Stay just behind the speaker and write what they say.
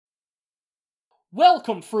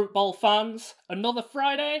Welcome, Fruit Bowl fans! Another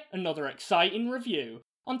Friday, another exciting review.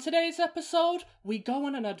 On today's episode, we go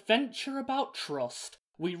on an adventure about trust.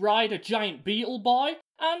 We ride a giant beetle boy,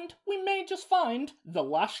 and we may just find the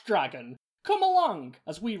last dragon. Come along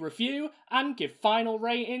as we review and give final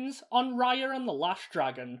ratings on Raya and the Last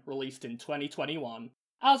Dragon, released in 2021.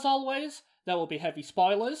 As always, there will be heavy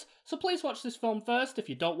spoilers, so please watch this film first if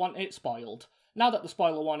you don't want it spoiled. Now that the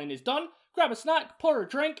spoiler warning is done, grab a snack, pour a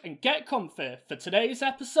drink, and get comfy for today's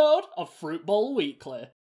episode of Fruit Bowl Weekly.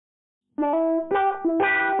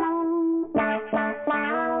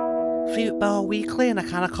 Fruit Bowl Weekly and a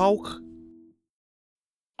can of Coke.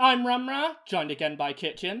 I'm Ramra, joined again by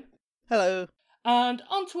Kitchen. Hello. And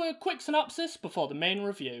onto a quick synopsis before the main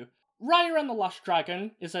review. Raya and the Last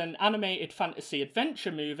Dragon is an animated fantasy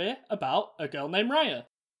adventure movie about a girl named Raya.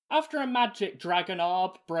 After a magic dragon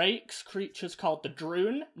orb breaks, creatures called the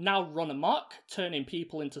Droon now run amok, turning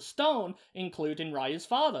people into stone, including Raya's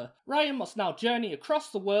father. Raya must now journey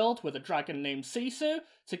across the world with a dragon named Sisu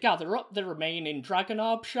to gather up the remaining dragon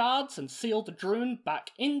orb shards and seal the Droon back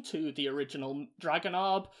into the original dragon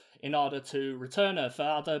orb in order to return her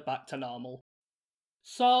father back to normal.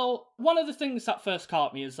 So, one of the things that first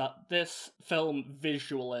caught me is that this film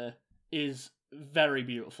visually is very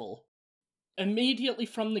beautiful. Immediately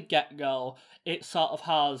from the get-go, it sort of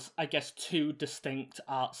has, I guess, two distinct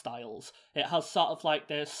art styles. It has sort of like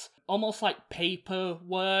this, almost like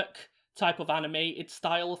paperwork type of animated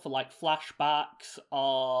style for like flashbacks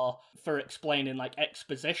or for explaining like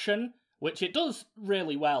exposition, which it does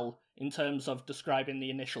really well in terms of describing the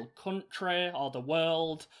initial country or the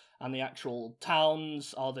world and the actual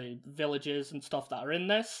towns or the villages and stuff that are in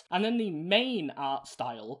this. And then the main art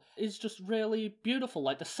style is just really beautiful.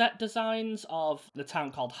 Like the set designs of the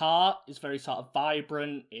town called Heart is very sort of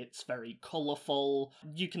vibrant, it's very colourful.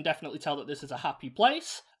 You can definitely tell that this is a happy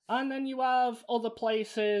place. And then you have other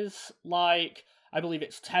places like, I believe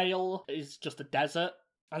it's Tail, is just a desert.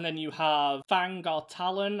 And then you have Fang or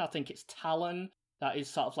Talon, I think it's Talon, that is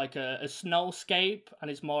sort of like a snowscape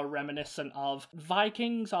and is more reminiscent of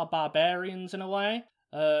Vikings or barbarians in a way.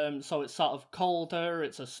 So it's sort of colder,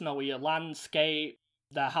 it's a snowier landscape.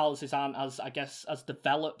 Their houses aren't as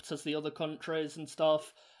developed as the other countries and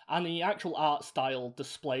stuff. And the actual art style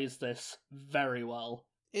displays this very well.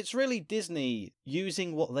 It's really Disney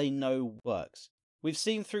using what they know works. We've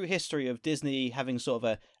seen through history of Disney having sort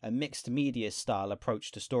of a mixed media style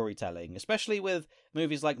approach to storytelling, especially with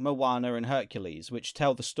movies like Moana and Hercules, which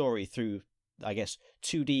tell the story through, I guess,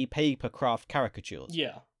 2D papercraft caricatures.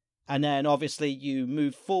 Yeah. And then obviously you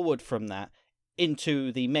move forward from that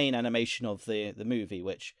into the main animation of the movie,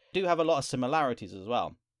 which do have a lot of similarities as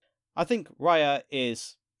well. I think Raya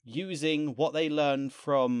is using what they learned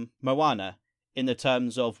from Moana in the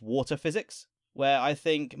terms of water physics, where I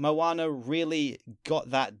think Moana really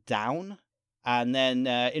got that down, and then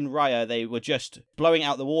in Raya they were just blowing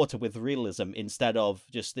out the water with realism instead of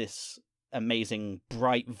just this amazing,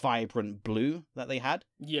 bright, vibrant blue that they had.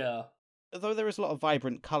 Yeah. Although there is a lot of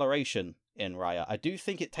vibrant coloration in Raya, I do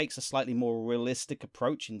think it takes a slightly more realistic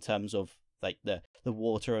approach in terms of like the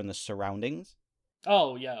water and the surroundings.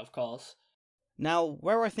 Oh, yeah, of course. Now,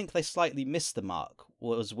 where I think they slightly missed the mark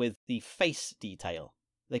was with the face detail.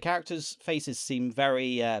 The characters' faces seem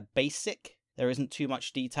very basic. There isn't too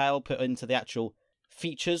much detail put into the actual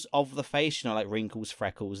features of the face, like wrinkles,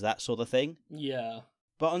 freckles, that sort of thing. Yeah.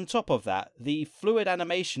 But on top of that, the fluid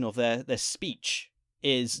animation of their speech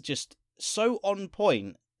is just so on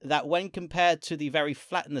point that when compared to the very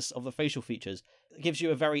flatness of the facial features, it gives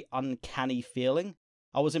you a very uncanny feeling.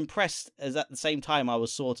 I was impressed, as at the same time I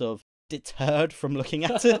was sort of deterred from looking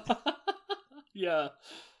at it. Yeah.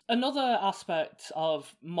 Another aspect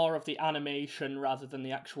of more of the animation rather than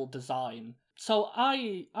the actual design. So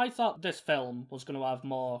I thought this film was going to have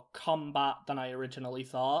more combat than I originally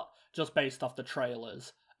thought, just based off the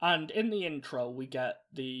trailers. And in the intro, we get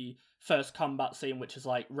the first combat scene, which is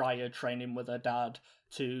like Raya training with her dad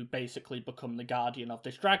to basically become the guardian of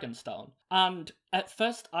this Dragonstone. And at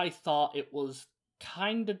first, I thought it was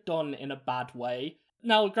kind of done in a bad way.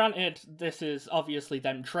 Now, granted, this is obviously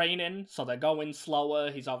them training, so they're going slower.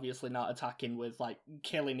 He's obviously not attacking with, like,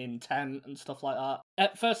 killing intent and stuff like that.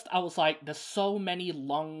 At first, I was like, there's so many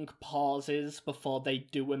long pauses before they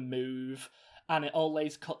do a move, and it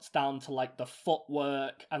always cuts down to, like, the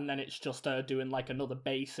footwork, and then it's just her doing, like, another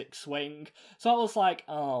basic swing. So I was like,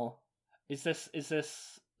 oh, is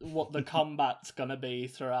this what the combat's gonna be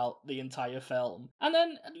throughout the entire film. And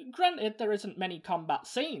then, granted, there isn't many combat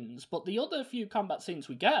scenes, but the other few combat scenes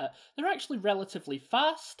we get, they're actually relatively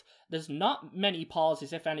fast. There's not many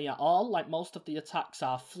pauses, if any at all. Like, most of the attacks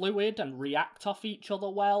are fluid and react off each other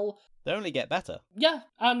well. They only get better. Yeah,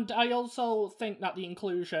 and I also think that the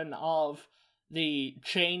inclusion of the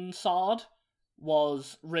chain sword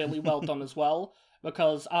was really well done as well,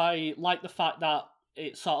 because I like the fact that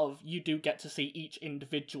it sort of, you do get to see each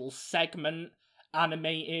individual segment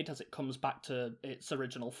animated as it comes back to its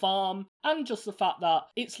original form, and just the fact that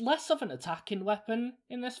it's less of an attacking weapon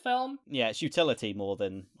in this film. Yeah, it's utility more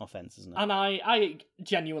than offense, isn't it? And I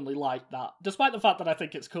genuinely like that, despite the fact that I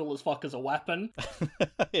think it's cool as fuck as a weapon.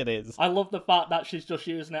 It is. I love the fact that she's just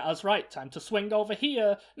using it as, right, time to swing over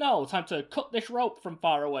here, no, time to cut this rope from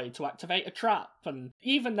far away to activate a trap, and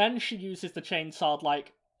even then she uses the chainsaw,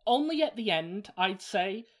 like, only at the end, I'd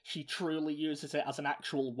say, she truly uses it as an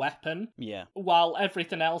actual weapon. Yeah. While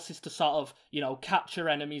everything else is to sort of, capture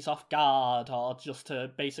enemies off guard or just to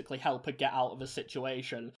basically help her get out of a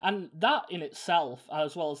situation. And that in itself,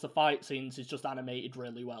 as well as the fight scenes, is just animated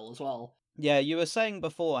really well as well. Yeah, you were saying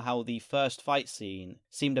before how the first fight scene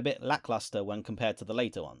seemed a bit lackluster when compared to the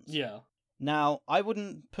later ones. Yeah. Now, I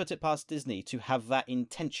wouldn't put it past Disney to have that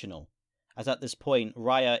intentional, as at this point,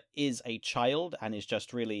 Raya is a child and is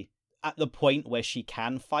just really at the point where she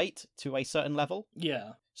can fight to a certain level.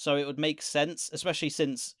 Yeah. So it would make sense, especially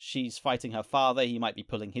since she's fighting her father, he might be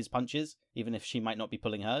pulling his punches, even if she might not be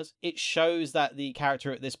pulling hers. It shows that the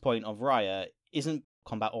character at this point of Raya isn't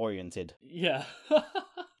combat-oriented. Yeah.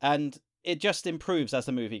 And it just improves as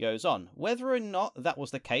the movie goes on. Whether or not that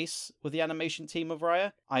was the case with the animation team of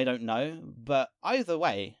Raya, I don't know. But either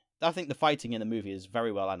way, I think the fighting in the movie is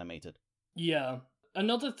very well animated. Yeah.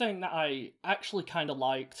 Another thing that I actually kind of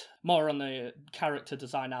liked, more on the character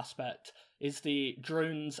design aspect, is the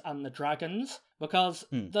drones and the dragons. Because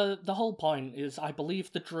the whole point is, I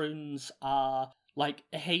believe the drones are like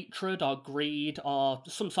hatred or greed or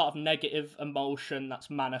some sort of negative emotion that's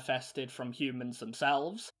manifested from humans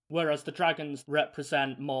themselves, whereas the dragons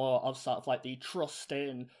represent more of sort of like the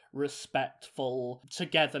trusting, respectful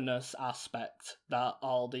togetherness aspect that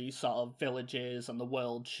all these sort of villages and the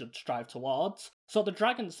world should strive towards. So the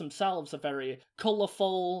dragons themselves are very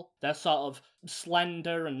colourful, they're sort of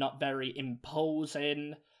slender and not very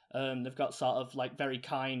imposing. They've got sort of like very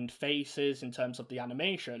kind faces in terms of the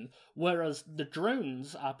animation, whereas the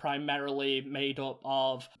drones are primarily made up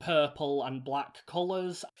of purple and black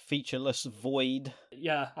colours. Featureless void.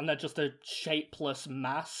 Yeah, and they're just a shapeless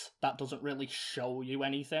mass that doesn't really show you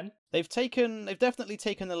anything. They've definitely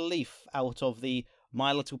taken a leaf out of the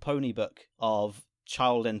My Little Pony book of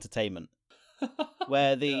child entertainment,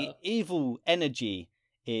 where the evil energy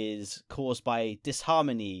is caused by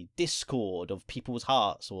disharmony, discord of people's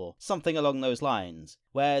hearts, or something along those lines,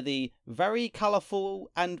 where the very colourful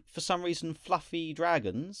and, for some reason, fluffy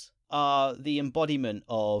dragons are the embodiment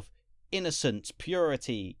of innocence,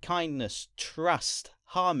 purity, kindness, trust,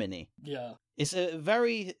 harmony. Yeah. It's a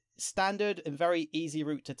very standard and very easy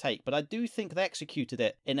route to take, but I do think they executed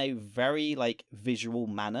it in a very, visual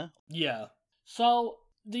manner. Yeah. So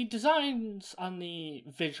the designs and the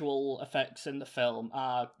visual effects in the film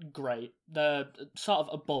are great. They're sort of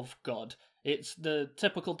above good. It's the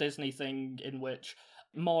typical Disney thing in which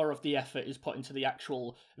more of the effort is put into the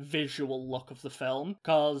actual visual look of the film.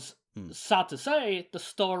 Because, sad to say, the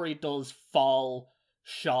story does fall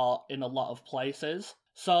short in a lot of places.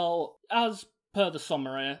 So, as per the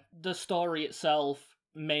summary, the story itself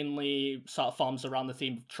mainly sort of forms around the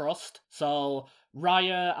theme of trust. So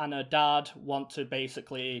Raya and her dad want to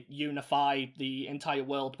basically unify the entire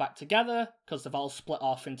world back together because they've all split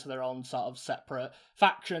off into their own sort of separate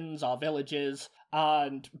factions or villages,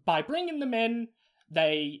 and by bringing them in,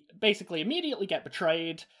 they basically immediately get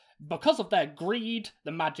betrayed. Because of their greed,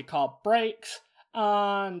 the magic orb breaks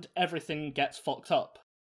and everything gets fucked up.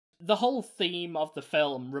 The whole theme of the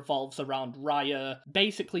film revolves around Raya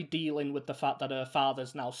basically dealing with the fact that her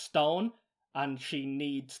father's now stone, and she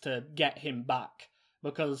needs to get him back.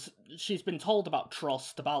 Because she's been told about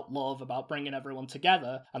trust, about love, about bringing everyone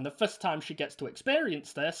together, and the first time she gets to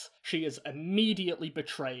experience this, she is immediately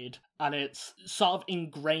betrayed, and it's sort of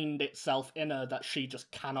ingrained itself in her that she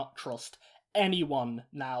just cannot trust anyone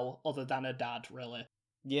now other than her dad, really.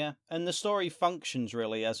 Yeah, and the story functions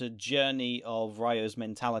really as a journey of Raya's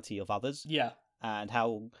mentality of others. Yeah. And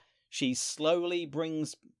how she slowly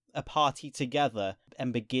brings a party together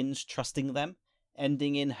and begins trusting them,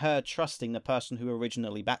 ending in her trusting the person who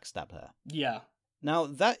originally backstabbed her. Yeah. Now,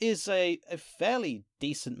 that is a fairly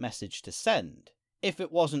decent message to send, if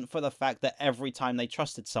it wasn't for the fact that every time they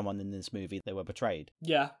trusted someone in this movie, they were betrayed.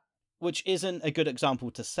 Yeah. Which isn't a good example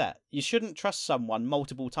to set. You shouldn't trust someone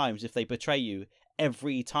multiple times if they betray you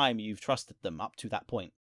every time you've trusted them up to that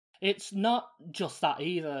point. It's not just that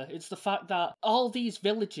either. It's the fact that all these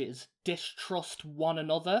villages distrust one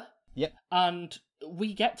another. Yep. And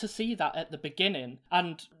we get to see that at the beginning.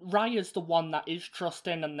 And Raya's the one that is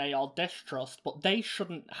trusting and they all distrust, but they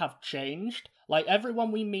shouldn't have changed. Like,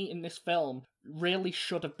 everyone we meet in this film really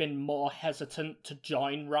should have been more hesitant to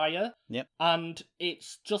join Raya. Yep. And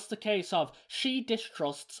it's just the case of she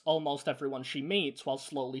distrusts almost everyone she meets while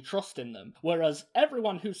slowly trusting them. Whereas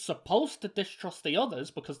everyone who's supposed to distrust the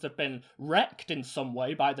others because they've been wrecked in some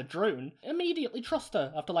way by the drone immediately trust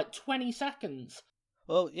her after like 20 seconds.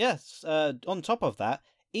 Well, yes, on top of that,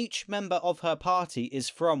 each member of her party is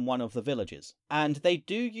from one of the villages. And they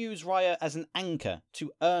do use Raya as an anchor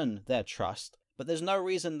to earn their trust, but there's no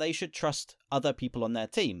reason they should trust other people on their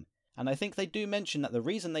team. And I think they do mention that the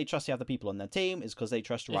reason they trust the other people on their team is because they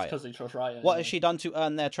trust Raya. It's because they trust Raya. What has she done to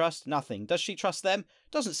earn their trust? Nothing. Does she trust them?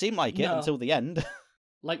 Doesn't seem like it until the end.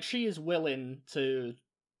 Like, she is willing to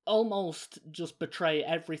almost just betray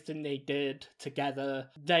everything they did together.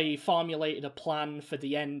 They formulated a plan for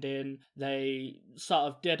the ending. They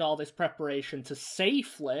sort of did all this preparation to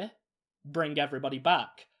safely bring everybody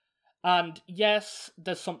back. And yes,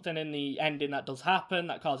 there's something in the ending that does happen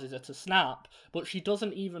that causes her to snap, but she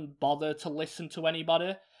doesn't even bother to listen to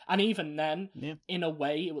anybody. And even then, in a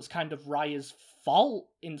way, it was kind of Raya's fault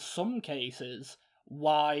in some cases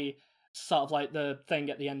why sort of like the thing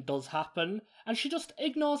at the end does happen, and she just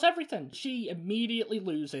ignores everything. She immediately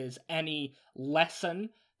loses any lesson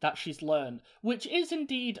that she's learned, which is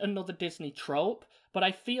indeed another Disney trope, but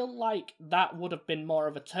I feel like that would have been more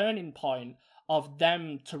of a turning point of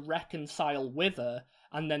them to reconcile with her,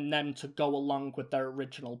 and then them to go along with their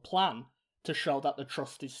original plan to show that the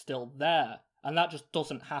trust is still there, and that just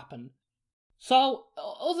doesn't happen. So,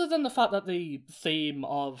 other than the fact that the theme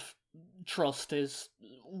of trust is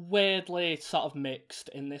weirdly sort of mixed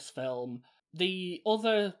in this film, the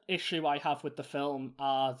other issue I have with the film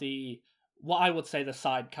are what I would say the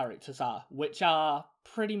side characters are, which are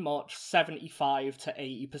pretty much 75 to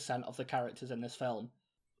 80% of the characters in this film.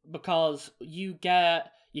 Because you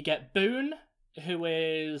get Boone, who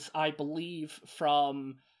is, I believe,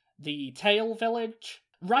 from the Tail Village.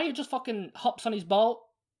 Raya just fucking hops on his boat,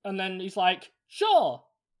 and then he's like, sure!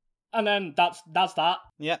 And then that's that.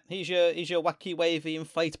 Yeah, he's your wacky wavy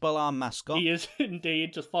inflatable arm mascot. He is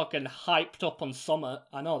indeed just fucking hyped up on Summit.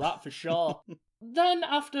 I know that for sure. Then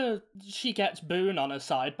after she gets Boone on her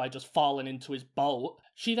side by just falling into his boat,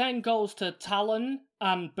 she then goes to Talon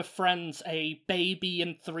and befriends a baby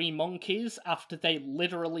and 3 monkeys after they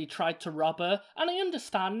literally tried to rob her. And I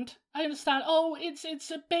understand, oh, it's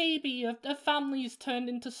a baby, a family's turned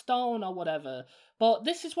into stone or whatever. But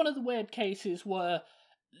this is one of the weird cases where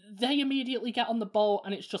they immediately get on the boat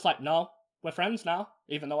and it's just like, no, we're friends now,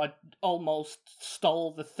 even though I almost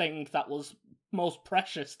stole the thing that was most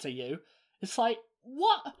precious to you. It's like,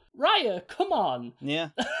 what? Raya, come on. Yeah.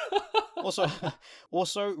 Also,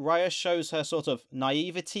 Raya shows her sort of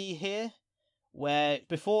naivety here, where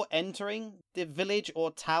before entering the village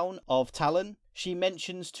or town of Talon, she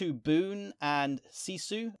mentions to Boone and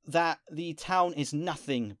Sisu that the town is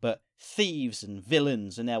nothing but thieves and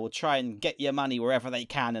villains, and they will try and get your money wherever they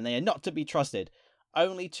can, and they are not to be trusted,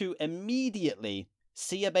 only to immediately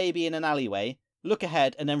see a baby in an alleyway, look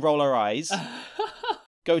ahead, and then roll her eyes,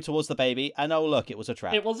 go towards the baby, and oh look, it was a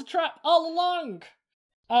trap. It was a trap all along!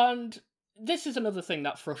 And this is another thing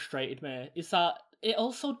that frustrated me, is that it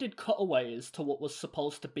also did cutaways to what was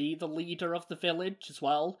supposed to be the leader of the village as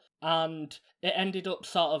well, and it ended up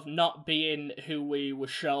sort of not being who we were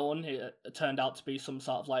shown. It turned out to be some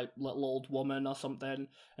sort of like little old woman or something,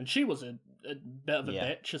 and she was a bit of a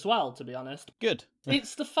bitch as well, to be honest. Good.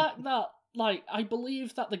 It's the fact that, like, I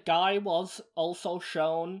believe that the guy was also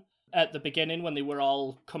shown at the beginning when they were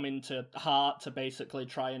all coming to Heart to basically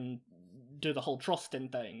try and do the whole trusting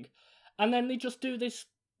thing, and then they just do this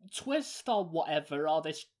twist or whatever, or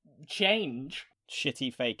this change.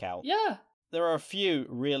 Shitty fake out. Yeah. There are a few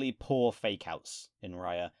really poor fake outs in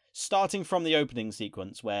Raya, starting from the opening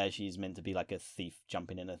sequence where she's meant to be like a thief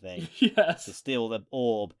jumping in a thing Yes. to steal the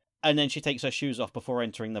orb, and then she takes her shoes off before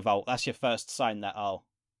entering the vault. That's your first sign that, oh,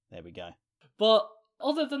 there we go. But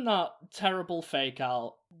other than that terrible fake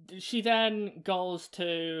out, she then goes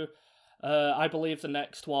to, I believe the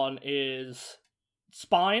next one is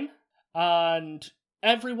Spine, and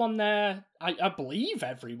everyone there, I believe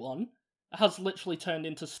everyone, has literally turned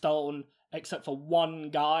into stone except for one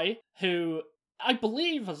guy who I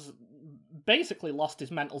believe has basically lost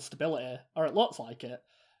his mental stability, or it looks like it,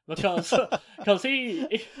 because he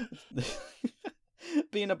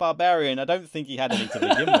Being a barbarian, I don't think he had any to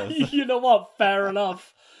begin with. you know what? Fair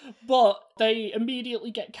enough. But they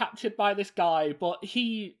immediately get captured by this guy, but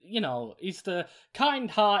he, he's the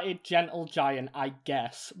kind-hearted, gentle giant, I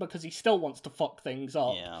guess, because he still wants to fuck things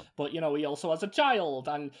up. Yeah. But, he also has a child,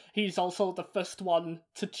 and he's also the first one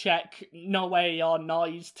to check no way or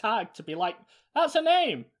noise tag to be like, that's a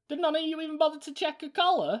name. Did none of you even bother to check a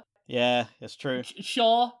collar? Yeah, it's true.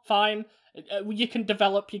 Sure, fine. You can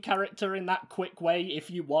develop your character in that quick way if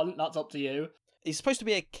you want, that's up to you. He's supposed to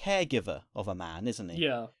be a caregiver of a man, isn't he?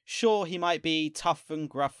 Yeah. Sure, he might be tough and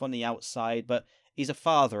gruff on the outside, but he's a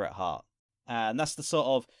father at heart. And that's the sort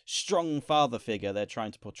of strong father figure they're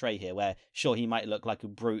trying to portray here, where, sure, he might look like a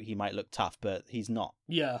brute, he might look tough, but he's not.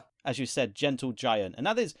 Yeah. As you said, gentle giant. And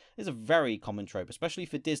that is a very common trope, especially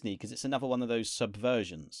for Disney, because it's another one of those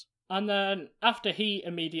subversions. And then, after he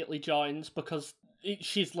immediately joins, because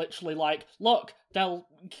she's literally like, look, they'll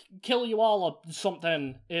kill you all or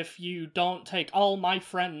something if you don't take all my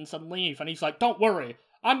friends and leave. And he's like, don't worry,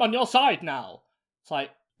 I'm on your side now. It's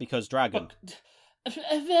like... Because dragon.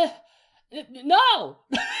 No!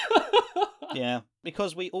 Yeah,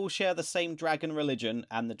 because we all share the same dragon religion,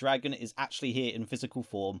 and the dragon is actually here in physical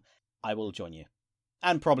form, I will join you.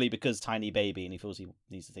 And probably because tiny baby and he feels he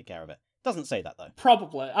needs to take care of it. Doesn't say that, though.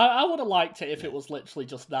 Probably. I would have liked it if it was literally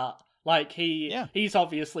just that. Like, he's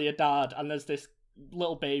obviously a dad, and there's this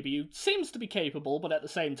little baby who seems to be capable, but at the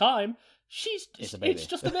same time, it's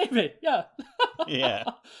just a baby. Yeah. Yeah.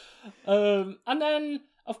 And then,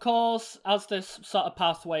 of course, as this sort of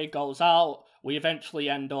pathway goes out, we eventually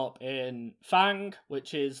end up in Fang,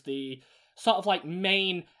 which is the sort of like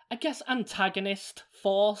main, I guess, antagonist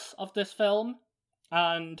force of this film.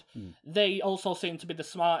 And they also seem to be the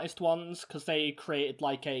smartest ones, because they created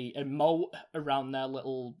like a moat around their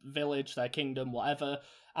little village, their kingdom, whatever.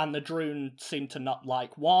 And the Droon seem to not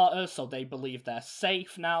like water, so they believe they're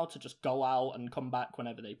safe now to just go out and come back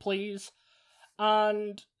whenever they please.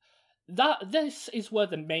 And this is where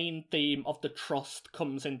the main theme of the trust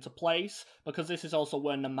comes into place, because this is also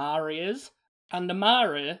where Namaari is. And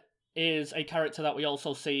Namaari is a character that we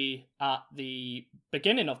also see at the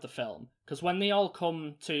beginning of the film, because when they all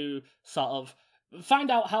come to sort of find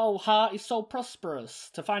out how Heart is so prosperous,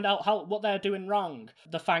 to find out what they're doing wrong,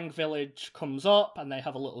 the Fang village comes up and they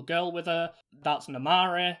have a little girl with her. That's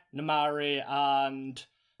Namaari. Namaari and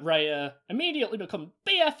Raya immediately become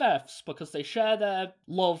BFFs because they share their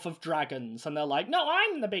love of dragons, and they're like, no,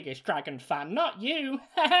 I'm the biggest dragon fan, not you.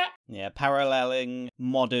 Yeah, paralleling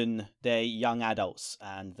modern day young adults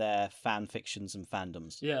and their fan fictions and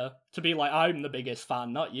fandoms. Yeah, to be like, I'm the biggest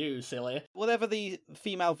fan, not you, silly. Whatever the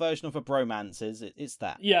female version of a bromance is, it's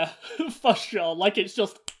that. Yeah, for sure. Like, it's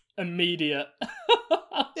just immediate.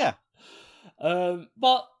 Yeah.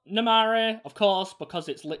 But Namaari, of course, because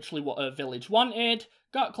it's literally what her village wanted,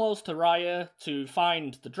 got close to Raya to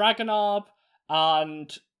find the Dragon Orb,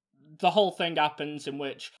 and the whole thing happens in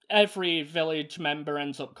which every village member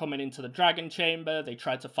ends up coming into the Dragon Chamber. They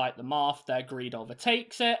try to fight them off, their greed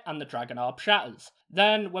overtakes it, and the Dragon Orb shatters.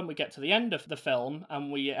 Then, when we get to the end of the film,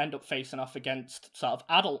 and we end up facing off against sort of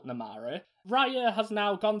adult Namaari, Raya has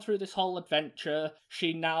now gone through this whole adventure.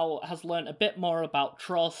 She now has learnt a bit more about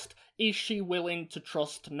trust. Is she willing to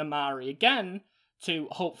trust Namaari again to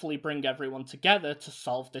hopefully bring everyone together to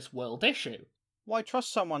solve this world issue? Why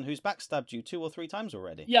trust someone who's backstabbed you 2 or 3 times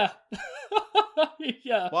already? Yeah.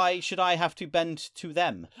 Yeah. Why should I have to bend to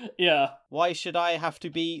them? Yeah. Why should I have to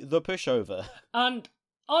be the pushover? And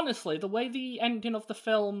honestly, the way the ending of the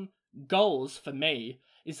film goes for me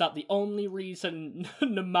is that the only reason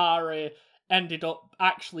Namaari ended up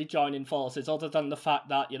actually joining forces, other than the fact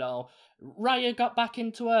that, Raya got back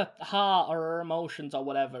into her heart or her emotions or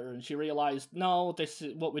whatever, and she realised, no, this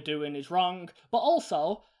is what we're doing is wrong. But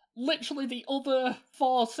also, literally the other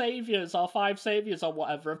 4 saviors or 5 saviors or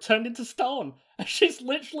whatever have turned into stone. She's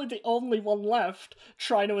literally the only one left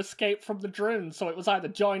trying to escape from the Droon, so it was either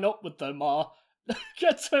join up with them or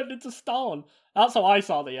get turned into stone. That's how I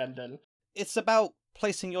saw the ending. It's about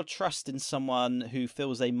placing your trust in someone who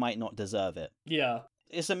feels they might not deserve it. Yeah.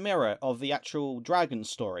 It's a mirror of the actual dragon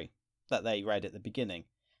story that they read at the beginning,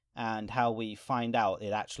 and how we find out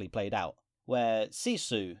it actually played out, where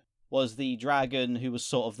Sisu was the dragon who was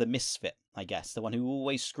sort of the misfit, I guess, the one who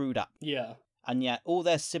always screwed up. Yeah. And yet all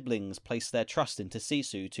their siblings placed their trust into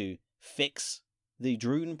Sisu to fix the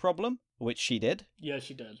Droon problem, which she did. Yeah,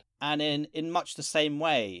 she did. And in much the same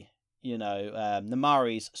way,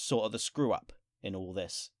 Namaari's sort of the screw-up in all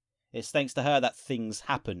this. It's thanks to her that things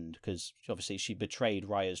happened, because obviously she betrayed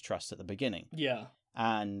Raya's trust at the beginning. Yeah.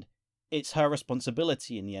 And it's her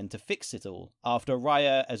responsibility in the end to fix it all, after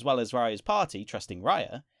Raya, as well as Raya's party, trusting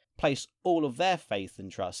Raya, place all of their faith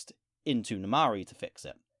and trust into Namaari to fix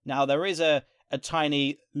it. Now, there is a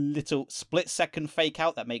tiny little split-second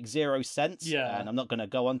fake-out that makes zero sense, and I'm not going to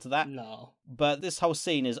go on to that. No. But this whole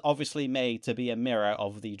scene is obviously made to be a mirror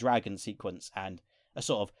of the dragon sequence and a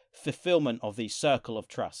sort of fulfillment of the circle of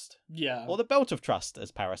trust. Yeah. Or the belt of trust,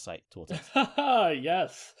 as Parasite taught us.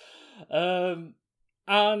 Yes.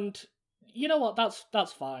 And you know what?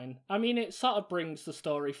 That's fine. I mean, it sort of brings the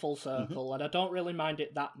story full circle, and I don't really mind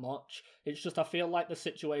it that much. It's just I feel like the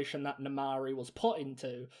situation that Namaari was put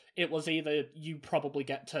into, it was either you probably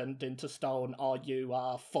get turned into stone or you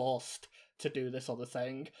are forced to do this other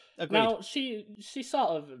thing. Agreed. Now, she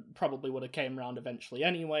sort of probably would have came around eventually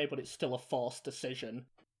anyway, but it's still a forced decision.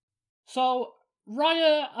 So,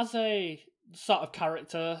 Raya as a sort of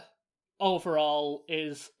character overall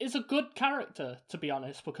is a good character, to be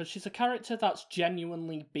honest, because she's a character that's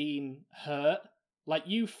genuinely been hurt. Like,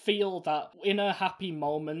 you feel that in her happy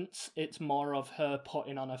moments, it's more of her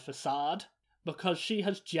putting on a facade, because she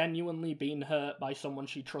has genuinely been hurt by someone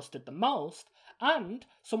she trusted the most, and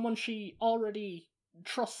someone she already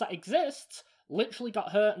trusts that exists literally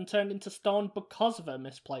got hurt and turned into stone because of her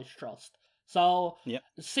misplaced trust. So,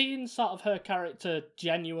 seeing sort of her character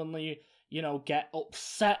genuinely, you know, get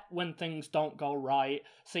upset when things don't go right,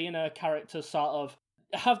 seeing her character sort of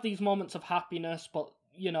have these moments of happiness, but,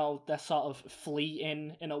 you know, they're sort of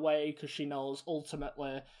fleeting in a way, because she knows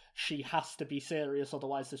ultimately she has to be serious,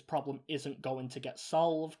 otherwise this problem isn't going to get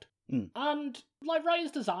solved. And, like,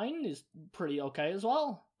 Raya's design is pretty okay as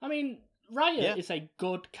well. I mean, Raya is a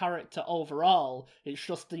good character overall, it's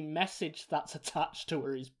just the message that's attached to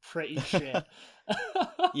her is pretty shit.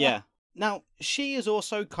 Yeah. Now, she is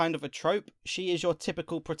also kind of a trope. She is your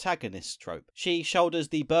typical protagonist trope. She shoulders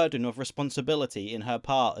the burden of responsibility in her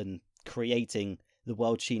part in creating the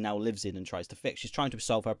world she now lives in and tries to fix. She's trying to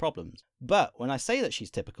solve her problems. But when I say that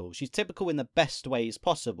she's typical in the best ways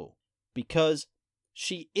possible, because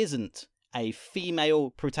she isn't a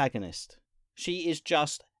female protagonist. She is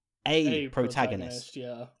just a protagonist.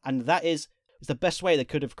 Yeah. And that is the best way they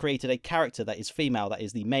could have created a character that is female, that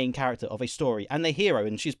is the main character of a story, and the hero,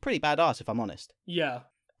 and she's pretty badass, if I'm honest. Yeah.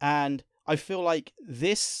 And I feel like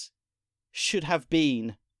this should have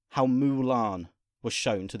been how Mulan was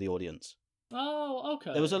shown to the audience. Oh,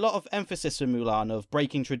 okay. There was a lot of emphasis in Mulan of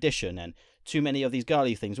breaking tradition and too many of these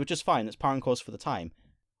girly things, which is fine, it's par and course for the time.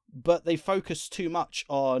 But they focused too much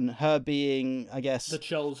on her being, I guess... the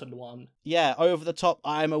chosen one. Yeah, over the top,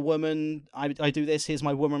 I'm a woman, I do this, here's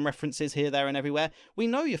my woman references here, there, and everywhere. We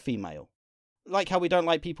know you're female. Like how we don't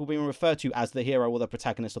like people being referred to as the hero or the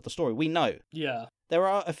protagonist of the story. We know. Yeah. There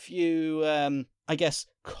are a few, I guess,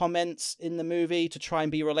 comments in the movie to try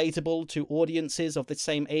and be relatable to audiences of the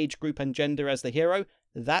same age group and gender as the hero.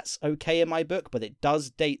 That's okay in my book, but it does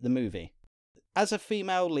date the movie. As a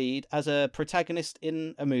female lead, as a protagonist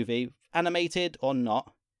in a movie, animated or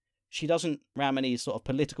not, she doesn't ram any sort of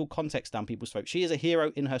political context down people's throats. She is a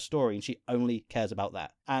hero in her story, and she only cares about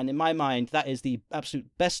that. And in my mind, that is the absolute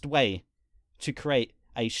best way to create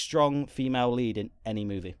a strong female lead in any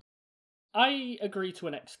movie. I agree to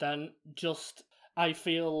an extent. Just, I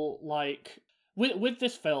feel like, with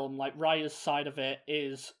this film, like, Raya's side of it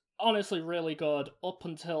is honestly really good up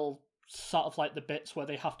until sort of like the bits where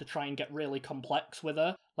they have to try and get really complex with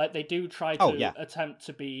her. Like, they do try to attempt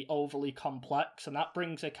to be overly complex, and that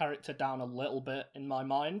brings a character down a little bit in my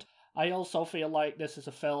mind. I also feel like this is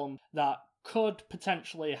a film that could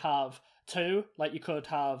potentially have two. Like, you could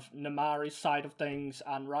have Namaari's side of things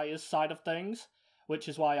and Raya's side of things, which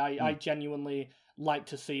is why I genuinely like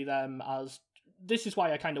to see them as... This is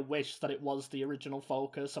why I kind of wish that it was the original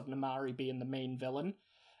focus of Namaari being the main villain,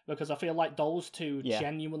 because I feel like those two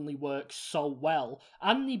genuinely work so well,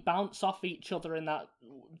 and they bounce off each other in that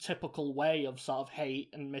typical way of sort of hate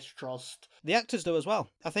and mistrust. The actors do as well.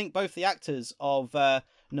 I think both the actors of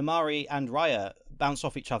Namaari and Raya bounce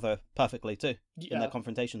off each other perfectly too in their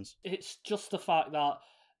confrontations. It's just the fact that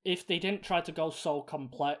if they didn't try to go so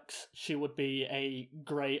complex, she would be a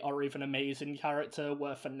great or even amazing character,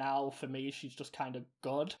 where for now, for me, she's just kind of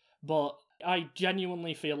good. But I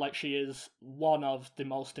genuinely feel like she is one of the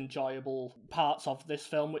most enjoyable parts of this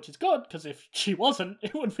film, which is good, because if she wasn't,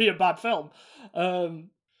 it would be a bad film.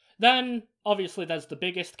 Then, obviously, there's the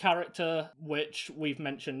biggest character, which we've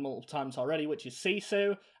mentioned multiple times already, which is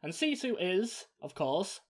Sisu. And Sisu is, of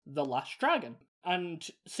course, the last dragon. And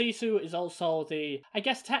Sisu is also I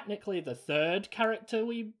guess technically the third character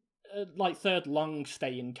third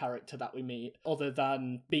long-staying character that we meet, other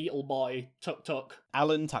than Beetle Boy Tuk Tuk.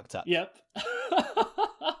 Alan Tuk Tuk. Yep.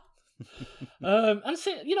 And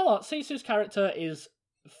you know what? Sisu's character is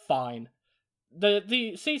fine. The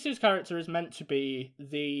Sisu's character is meant to be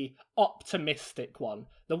the optimistic one,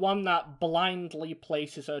 the one that blindly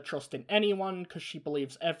places her trust in anyone because she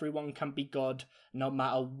believes everyone can be good no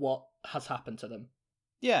matter what has happened to them.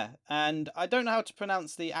 Yeah, and I don't know how to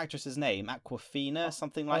pronounce the actress's name. Aquafina,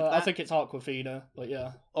 something like that. I think it's Aquafina, but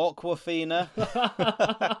yeah. Aquafina.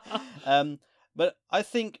 But I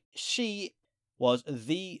think she was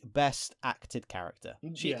the best acted character.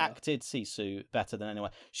 She acted Sisu better than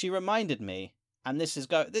anyone. She reminded me, and this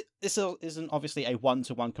isn't obviously a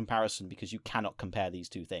one-to-one comparison because you cannot compare these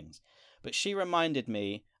two things, but she reminded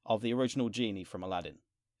me of the original Genie from Aladdin.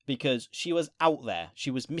 Because she was out there, she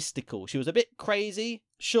was mystical, she was a bit crazy.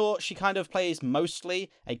 Sure, she kind of plays mostly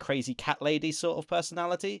a crazy cat lady sort of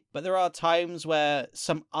personality, but there are times where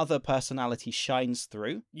some other personality shines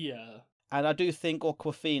through. Yeah. And I do think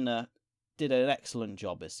Awkwafina did an excellent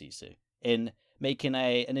job as Sisu in making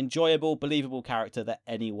an enjoyable, believable character that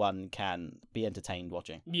anyone can be entertained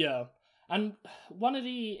watching. Yeah. And one of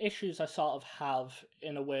the issues I sort of have,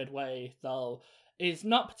 in a weird way, though, is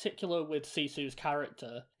not particular with Sisu's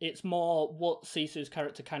character. It's more what Sisu's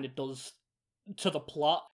character kind of does to the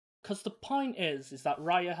plot. Because the point is that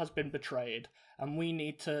Raya has been betrayed, and we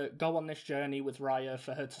need to go on this journey with Raya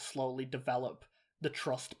for her to slowly develop the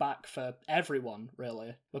trust back for everyone,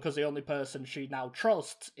 really. Because the only person she now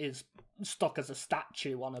trusts is stuck as a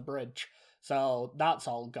statue on a bridge. So that's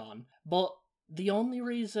all gone. But the only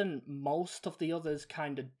reason most of the others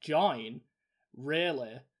kind of join,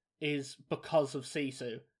 really, is because of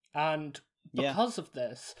Sisu. And because of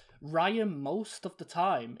this, Raya most of the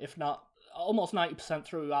time, if not almost 90%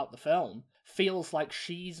 throughout the film, feels like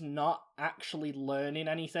she's not actually learning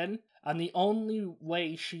anything. And the only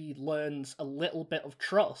way she learns a little bit of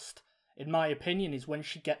trust, in my opinion, is when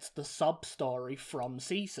she gets the sub-story from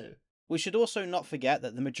Sisu. We should also not forget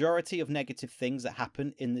that the majority of negative things that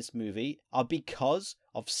happen in this movie are because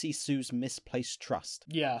of Sisu's misplaced trust.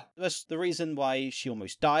 Yeah. That's the reason why she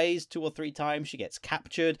almost dies 2 or 3 times, she gets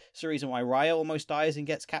captured. It's the reason why Raya almost dies and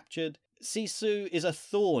gets captured. Sisu is a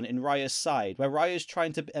thorn in Raya's side, where Raya's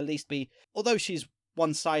trying to at least be, although she's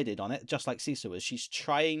one-sided on it, just like Sisu is, she's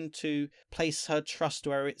trying to place her trust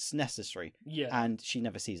where it's necessary. Yeah. And she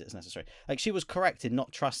never sees it as necessary. Like, she was correct in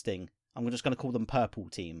not trusting, I'm just going to call them Purple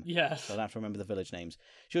Team. Yes. So I don't have to remember the village names.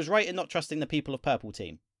 She was right in not trusting the people of Purple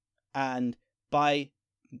Team. And by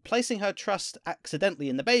placing her trust accidentally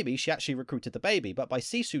in the baby, she actually recruited the baby. But by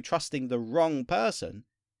Sisu trusting the wrong person,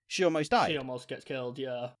 she almost died. She almost gets killed,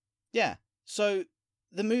 yeah. Yeah. So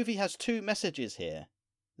the movie has 2 messages here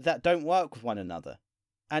that don't work with one another.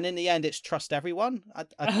 And in the end, it's trust everyone? I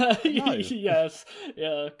don't know. Yes.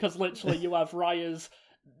 Yeah, because literally you have Raya's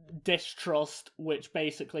distrust, which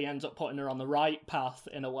basically ends up putting her on the right path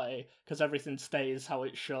in a way, because everything stays how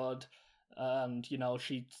it should, and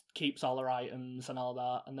she keeps all her items and all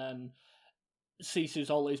that, and then Sisu's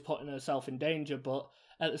always putting herself in danger, but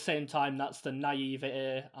at the same time that's the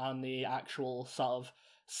naivety and the actual sort of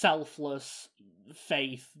selfless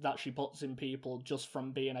faith that she puts in people just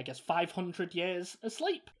from being, I guess, 500 years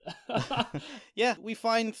asleep. Yeah, we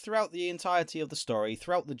find throughout the entirety of the story,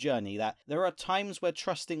 throughout the journey, that there are times where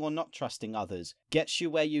trusting or not trusting others gets you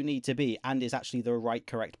where you need to be and is actually the right,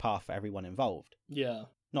 correct path for everyone involved. Yeah.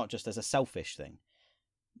 Not just as a selfish thing.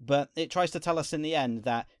 But it tries to tell us in the end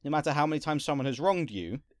that no matter how many times someone has wronged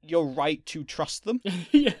you, you're right to trust them.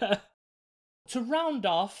 Yeah. To round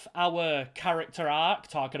off our character arc,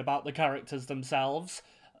 talking about the characters themselves,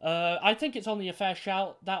 I think it's only a fair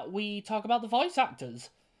shout that we talk about the voice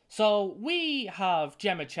actors. So we have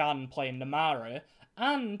Gemma Chan playing Namaari,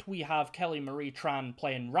 and we have Kelly Marie Tran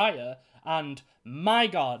playing Raya, and my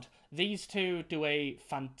god, these two do a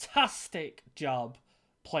fantastic job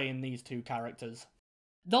playing these 2 characters.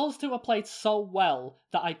 Those 2 are played so well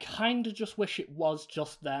that I kinda just wish it was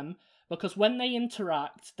just them, because when they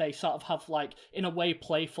interact, they sort of have, like, in a way,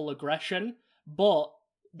 playful aggression, but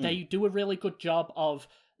they do a really good job of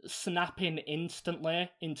snapping instantly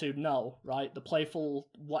into, no, right, the playful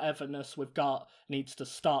whateverness we've got needs to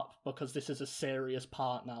stop, because this is a serious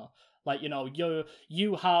part now. Like,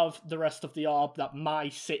 you have the rest of the orb that my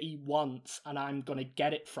city wants, and I'm gonna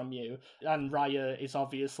get it from you. And Raya is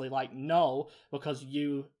obviously like, no, because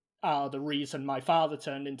you are the reason my father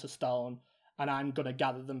turned into stone, and I'm gonna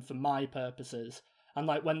gather them for my purposes. And,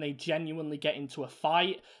 like, when they genuinely get into a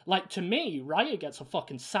fight, like, to me, Raya gets a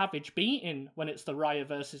fucking savage beating when it's the Raya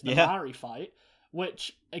versus Namaari fight,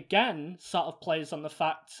 which, again, sort of plays on the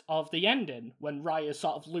fact of the ending, when Raya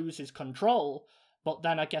sort of loses control, but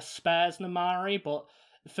then I guess spares Namaari, but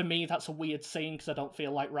for me that's a weird scene, because I don't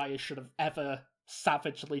feel like Raya should have ever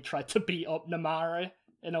savagely tried to beat up Namari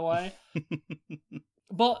in a way.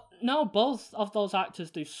 But no, both of those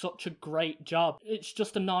actors do such a great job. It's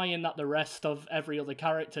just annoying that the rest of every other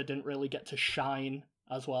character didn't really get to shine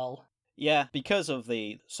as well. Yeah, because of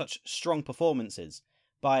the such strong performances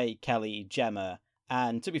by Kelly, Gemma,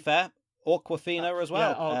 and to be fair, Awkwafina as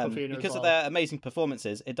well. Yeah, Awkwafina because as of well. their amazing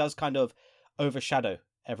performances, it does kind of overshadow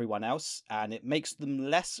everyone else, and it makes them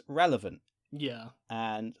less relevant. Yeah.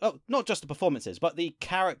 And not just the performances, but the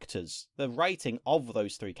characters, the writing of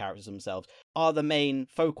those three characters themselves are the main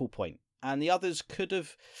focal point. And the others could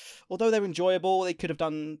have, although they're enjoyable, they could have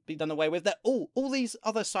been done away with. All these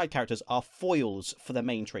other side characters are foils for the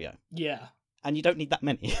main trio. Yeah. And you don't need that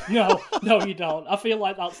many. No, you don't. I feel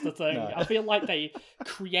like that's the thing. No. I feel like they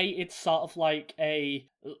created sort of like a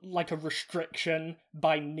restriction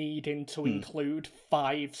by needing to include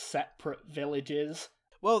 5 separate villages.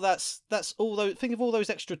 Well, that's all those. Think of all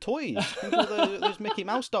those extra toys. Think of all those Mickey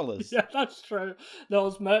Mouse dollars. Yeah, that's true.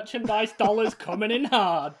 Those merchandise dollars coming in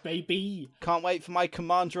hard, baby. Can't wait for my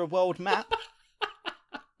Commander of World map.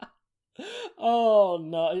 Oh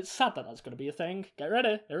no, it's sad that that's going to be a thing. Get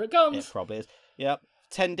ready, here it comes. It probably is. Yep,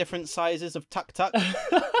 10 different sizes of Tuk Tuk.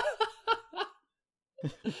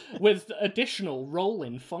 With additional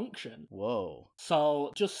rolling function. Whoa.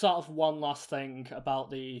 So, just sort of one last thing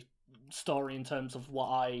about the story in terms of what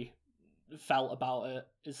I felt about it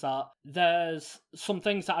is that there's some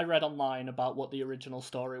things that I read online about what the original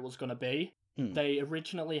story was going to be. They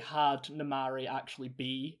originally had Namari actually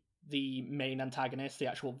be the main antagonist, the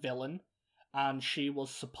actual villain, and she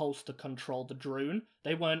was supposed to control the Droon.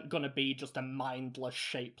 They weren't going to be just a mindless,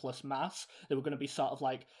 shapeless mass. They were going to be sort of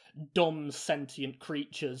like dumb, sentient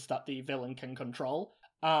creatures that the villain can control.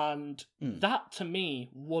 And that, to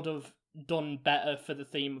me, would have done better for the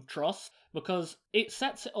theme of trust, because it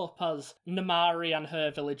sets it up as Namari and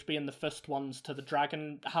her village being the first ones to the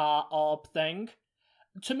Dragon Heart Orb thing.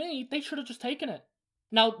 To me, they should have just taken it.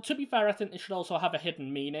 Now, to be fair, I think they should also have a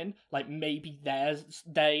hidden meaning. Like, maybe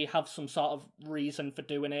they have some sort of reason for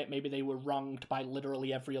doing it. Maybe they were wronged by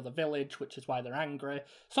literally every other village, which is why they're angry.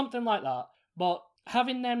 Something like that. But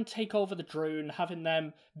having them take over the Droon, having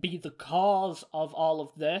them be the cause of all of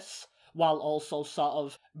this, while also sort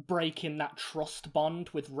of breaking that trust bond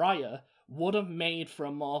with Raya, would have made for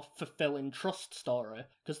a more fulfilling trust story.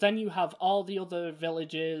 Because then you have all the other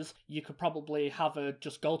villages, you could probably have her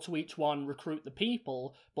just go to each one, recruit the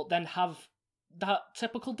people, but then have that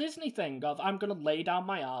typical Disney thing of, I'm going to lay down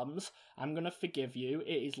my arms, I'm going to forgive you, it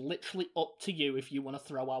is literally up to you if you want to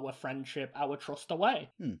throw our friendship, our trust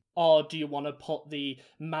away. Or do you want to put the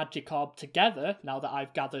magic orb together, now that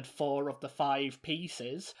I've gathered 4 of the 5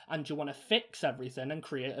 pieces, and you want to fix everything and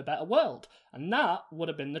create a better world? And that would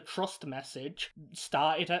have been the trust message,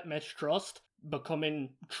 started at mistrust,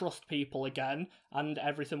 becoming trust people again, and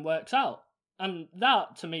everything works out. And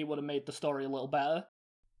that, to me, would have made the story a little better.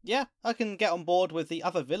 Yeah, I can get on board with the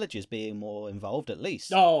other villages being more involved at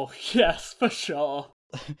least. Oh, yes, for sure.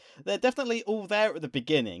 They're definitely all there at the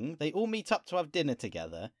beginning. They all meet up to have dinner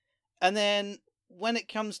together. And then when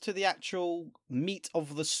it comes to the actual meat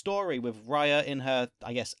of the story with Raya in her,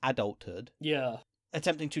 I guess, adulthood, Yeah.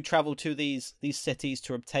 attempting to travel to these cities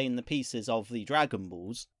to obtain the pieces of the Dragon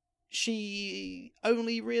Balls, she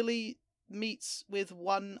only really meets with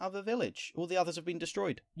one other village. All the others have been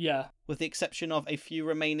destroyed. Yeah. With the exception of a few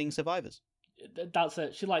remaining survivors. That's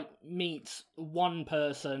it. She, meets one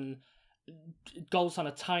person, goes on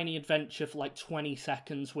a tiny adventure for 20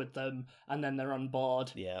 seconds with them, and then they're on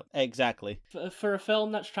board. Yeah, exactly. For a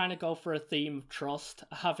film that's trying to go for a theme of trust,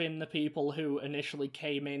 having the people who initially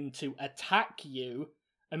came in to attack you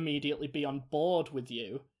immediately be on board with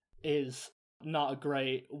you is not a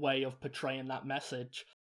great way of portraying that message.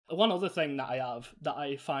 One other thing that I have that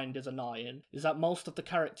I find is annoying is that most of the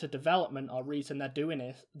character development or reason they're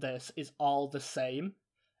doing this is all the same.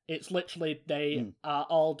 It's literally they are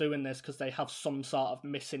all doing this because they have some sort of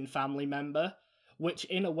missing family member, which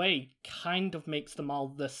in a way kind of makes them all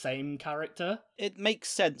the same character. It makes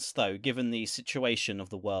sense, though, given the situation of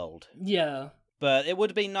the world. Yeah. But it would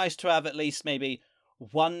have been nice to have at least maybe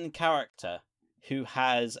one character who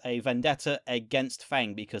has a vendetta against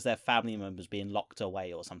Fang because their family member's being locked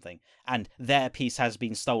away or something, and their piece has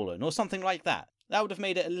been stolen, or something like that. That would have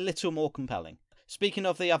made it a little more compelling. Speaking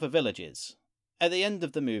of the other villages, at the end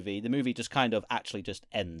of the movie just kind of actually just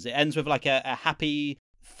ends. It ends with a happy,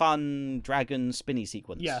 fun dragon spinny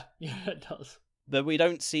sequence. Yeah, it does. But we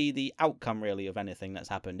don't see the outcome, really, of anything that's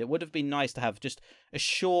happened. It would have been nice to have just a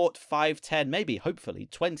short 5, 10, maybe, hopefully,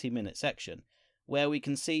 20-minute section where we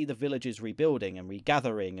can see the villages rebuilding and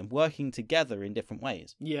regathering and working together in different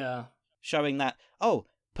ways. Yeah. Showing that,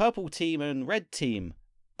 Purple Team and Red Team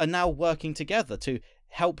are now working together to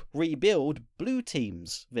help rebuild Blue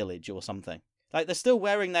Team's village or something. Like, they're still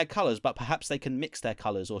wearing their colours, but perhaps they can mix their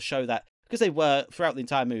colours or show that, because they were, throughout the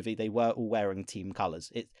entire movie, they were all wearing team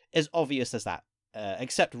colours. It's as obvious as that.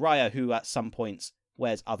 Except Raya, who at some points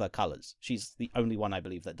wears other colours. She's the only one, I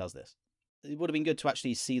believe, that does this. It would have been good to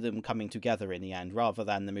actually see them coming together in the end, rather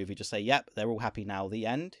than the movie just say, yep, they're all happy now, the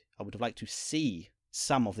end. I would have liked to see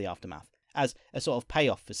some of the aftermath as a sort of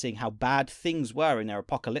payoff for seeing how bad things were in their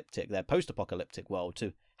post-apocalyptic world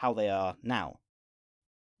to how they are now.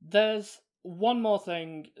 There's one more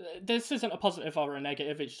thing. This isn't a positive or a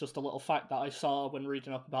negative, it's just a little fact that I saw when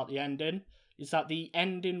reading up about the ending, is that the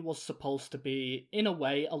ending was supposed to be, in a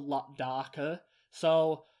way, a lot darker.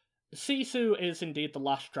 So, Sisu is indeed the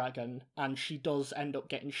last dragon, and she does end up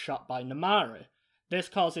getting shot by Namaari. This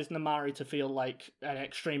causes Namaari to feel like an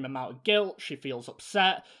extreme amount of guilt, she feels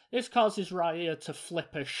upset. This causes Raya to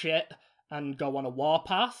flip her shit and go on a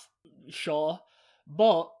warpath, sure.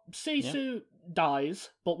 But Sisu dies,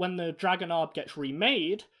 but when the Dragon Orb gets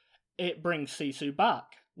remade, it brings Sisu back,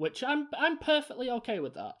 which I'm perfectly okay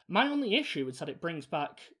with that. My only issue is that it brings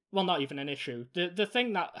back, well, not even an issue. The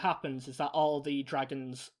thing that happens is that all the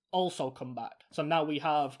dragons also come back. So now we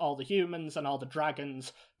have all the humans and all the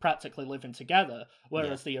dragons practically living together,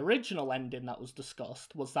 whereas the original ending that was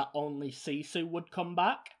discussed was that only Sisu would come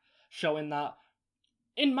back, showing that,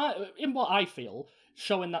 in what I feel,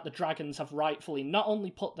 showing that the dragons have rightfully not only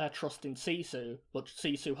put their trust in Sisu, but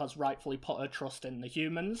Sisu has rightfully put her trust in the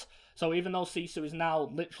humans. So even though Sisu is now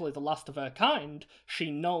literally the last of her kind, she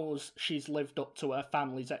knows she's lived up to her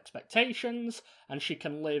family's expectations, and she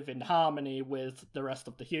can live in harmony with the rest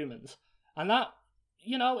of the humans. And that,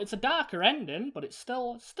 it's a darker ending, but it's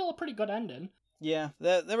still a pretty good ending. Yeah,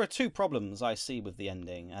 there are two problems I see with the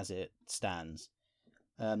ending as it stands.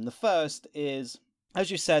 The first is, as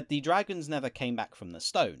you said, the dragons never came back from the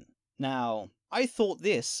stone. Now, I thought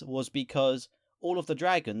this was because all of the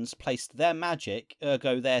dragons placed their magic,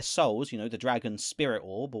 ergo their souls, the dragon spirit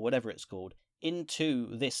orb, or whatever it's called,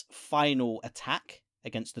 into this final attack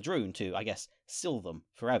against the Druun to, I guess, seal them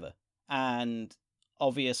forever. And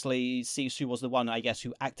obviously, Sisu was the one, I guess,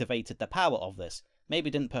 who activated the power of this. Maybe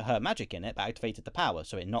didn't put her magic in it, but activated the power,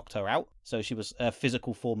 so it knocked her out. So her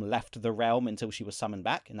physical form left the realm until she was summoned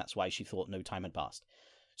back, and that's why she thought no time had passed.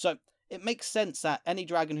 So it makes sense that any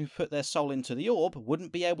dragon who put their soul into the orb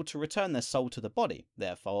wouldn't be able to return their soul to the body,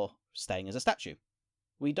 therefore staying as a statue.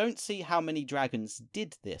 We don't see how many dragons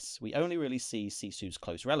did this, we only really see Sisu's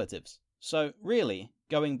close relatives. So really,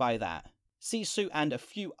 going by that, Sisu and a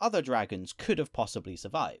few other dragons could have possibly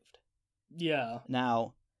survived. Yeah.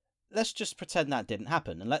 Now, let's just pretend that didn't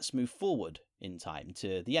happen, and let's move forward in time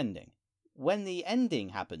to the ending. When the ending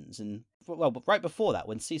happens, but right before that,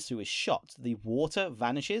 when Sisu is shot, the water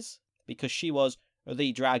vanishes, because she was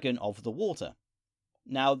the dragon of the water.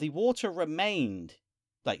 Now, the water remained,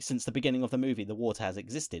 since the beginning of the movie, the water has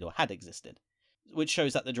existed, or had existed, which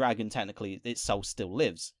shows that the dragon, technically, its soul still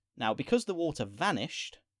lives. Now, because the water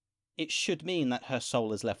vanished, it should mean that her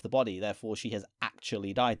soul has left the body, therefore she has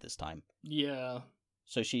actually died this time. Yeah.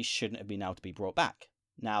 So she shouldn't have been able to be brought back.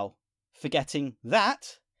 Now, forgetting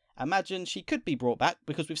that, imagine she could be brought back,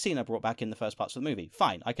 because we've seen her brought back in the first parts of the movie.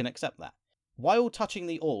 Fine, I can accept that. While touching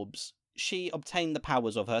the orbs, she obtained the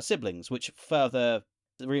powers of her siblings, which further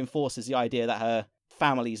reinforces the idea that her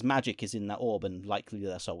family's magic is in that orb, and likely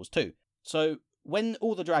their souls too. So, when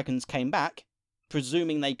all the dragons came back,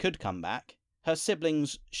 presuming they could come back, her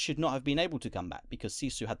siblings should not have been able to come back, because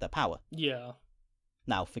Sisu had their power. Yeah.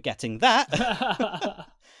 Now, forgetting that,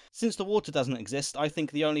 since the water doesn't exist, I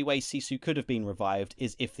think the only way Sisu could have been revived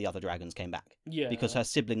is if the other dragons came back. Yeah. Because her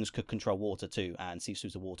siblings could control water too, and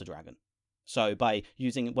Sisu's a water dragon. So by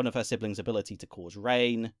using one of her siblings' ability to cause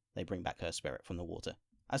rain, they bring back her spirit from the water.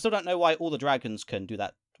 I still don't know why all the dragons can do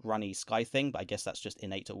that runny sky thing, but I guess that's just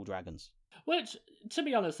innate to all dragons. Which, to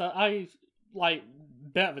be honest, I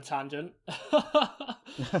bit of a tangent.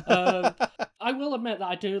 I will admit that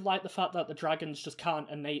I do like the fact that the dragons just can't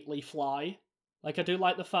innately fly. I do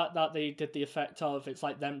like the fact that they did the effect of it's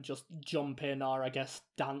like them just jumping or I guess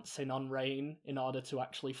dancing on rain in order to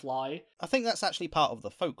actually fly. I think that's actually part of the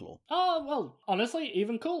folklore. Oh, well, honestly,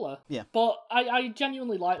 even cooler. Yeah. But I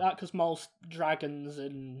genuinely like that because most dragons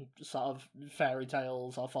in sort of fairy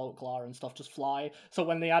tales or folklore and stuff just fly. So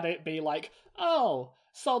when they had it be like, oh,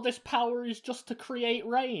 so this power is just to create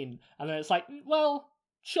rain. And then it's like, well,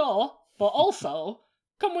 sure, but also,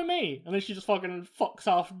 come with me. And then she just fucking fucks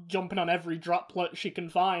off jumping on every droplet she can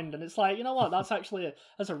find. And it's like, you know what, that's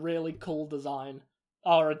a really cool design.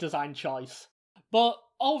 Or a design choice. But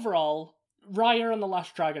overall, Raya and the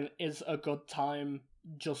Last Dragon is a good time.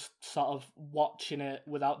 just sort of watching it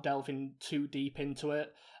without delving too deep into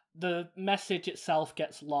it. The message itself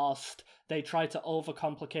gets lost. They try to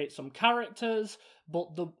overcomplicate some characters,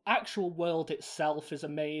 but the actual world itself is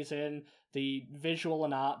amazing. The visual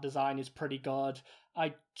and art design is pretty good.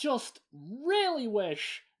 I just really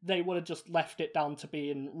wish they would have just left it down to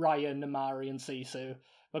being Raya, Namaari, and Sisu,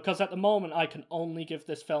 because at the moment I can only give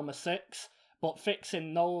this film a 6, but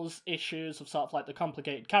fixing those issues of sort of like the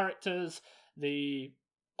complicated characters, the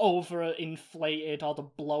overinflated or the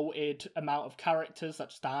bloated amount of characters that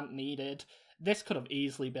just aren't needed, this could have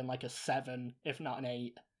easily been like a 7, if not an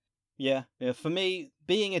 8. Yeah. For me,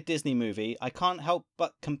 being a Disney movie, I can't help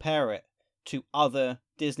but compare it to other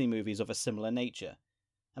Disney movies of a similar nature.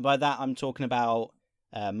 And by that, I'm talking about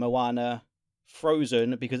Moana,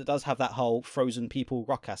 Frozen, because it does have that whole Frozen people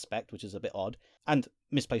rock aspect, which is a bit odd, and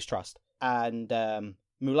Misplaced Trust, and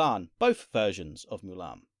Mulan, both versions of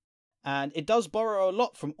Mulan. And it does borrow a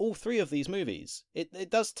lot from all three of these movies. It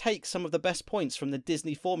does take some of the best points from the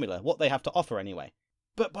Disney formula, what they have to offer anyway.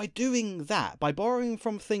 But by doing that, by borrowing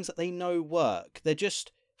from things that they know work, they're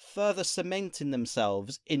just further cementing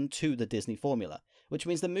themselves into the Disney formula, which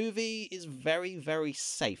means the movie is very, very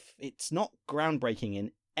safe. It's not groundbreaking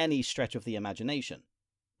in any stretch of the imagination.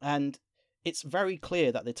 And it's very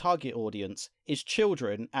clear that the target audience is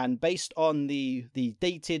children, and based on the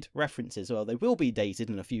dated references, well, they will be dated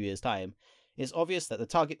in a few years' time, it's obvious that the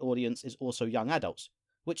target audience is also young adults,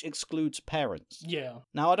 which excludes parents. Yeah.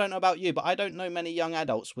 Now, I don't know about you, but I don't know many young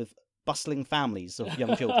adults with bustling families of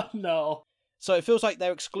young children. No. So it feels like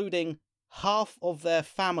they're excluding half of their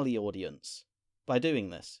family audience by doing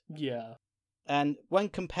this. Yeah. And when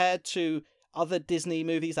compared to other Disney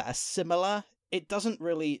movies that are similar, it doesn't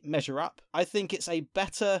really measure up. I think it's a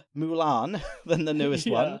better Mulan than the newest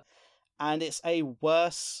one, and it's a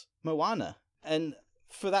worse Moana. And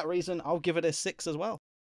for that reason, I'll give it a 6 as well.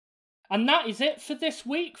 And that is it for this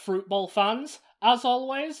week, Fruit Bowl fans. As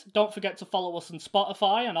always, don't forget to follow us on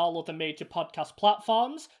Spotify and all other major podcast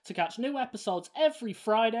platforms to catch new episodes every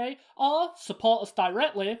Friday, or support us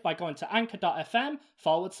directly by going to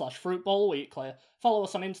anchor.fm/Fruit Bowl Weekly. Follow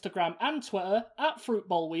us on Instagram and Twitter at Fruit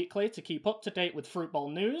Bowl Weekly to keep up to date with Fruit Bowl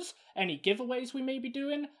news, any giveaways we may be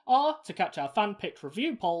doing, or to catch our fan-picked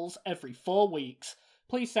review polls every 4 weeks.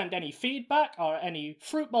 Please send any feedback or any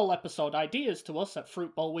Fruit Bowl episode ideas to us at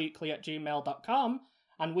fruitbowlweekly@gmail.com,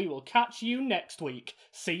 and we will catch you next week.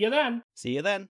 See you then! See you then!